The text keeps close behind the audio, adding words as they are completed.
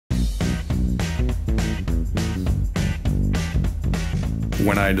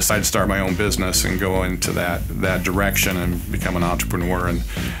when I decided to start my own business and go into that direction and become an entrepreneur,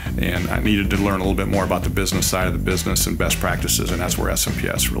 and I needed to learn a little bit more about the business side of the business and best practices, and that's where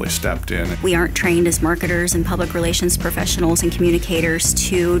SMPS really stepped in. We aren't trained as marketers and public relations professionals and communicators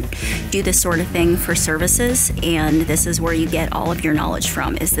to do this sort of thing for services, and this is where you get all of your knowledge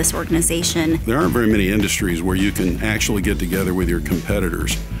from, is this organization. There aren't very many industries where you can actually get together with your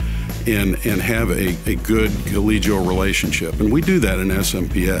competitors and have a good collegial relationship, and we do that in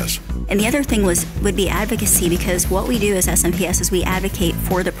SMPS. And the other thing would be advocacy, because what we do as SMPS is we advocate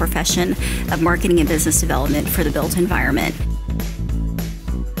for the profession of marketing and business development for the built environment.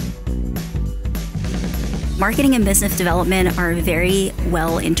 Marketing and business development are a very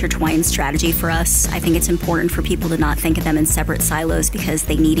well intertwined strategy for us. I think it's important for people to not think of them in separate silos because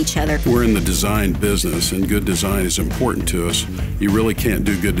they need each other. We're in the design business, and good design is important to us. You really can't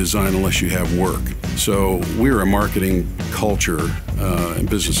do good design unless you have work. So we're a marketing culture and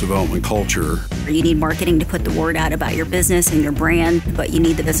business development culture. You need marketing to put the word out about your business and your brand, but you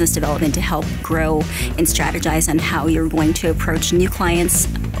need the business development to help grow and strategize on how you're going to approach new clients,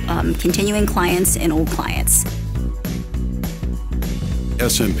 continuing clients, and old clients.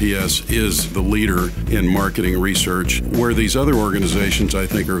 SMPS is the leader in marketing research, where these other organizations I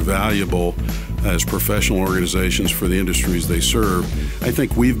think are valuable as professional organizations for the industries they serve. I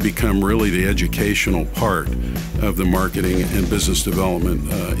think we've become really the educational part of the marketing and business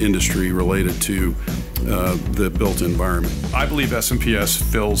development industry related to the built environment. I believe SMPS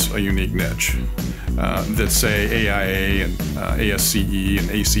fills a unique niche that, say, AIA and ASCE and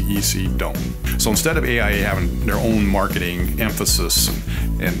ACEC don't. So instead of AIA having their own marketing emphasis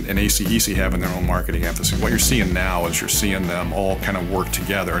and ACEC having their own marketing emphasis, what you're seeing now is you're seeing them all kind of work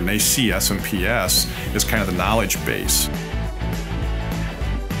together, and they see SMPS as kind of the knowledge base.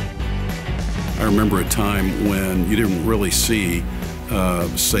 I remember a time when you didn't really see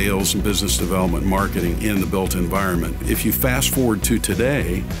sales and business development marketing in the built environment. If you fast forward to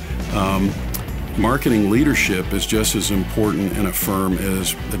today, marketing leadership is just as important in a firm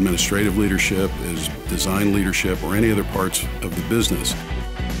as administrative leadership, as design leadership, or any other parts of the business.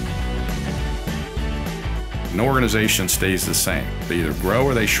 No organization stays the same. They either grow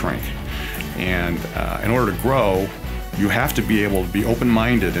or they shrink. And in order to grow, you have to be able to be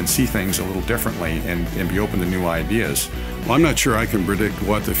open-minded and see things a little differently and be open to new ideas. Well, I'm not sure I can predict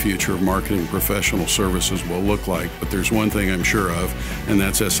what the future of marketing professional services will look like, but there's one thing I'm sure of, and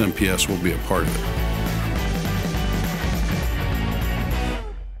that's SMPS will be a part of it.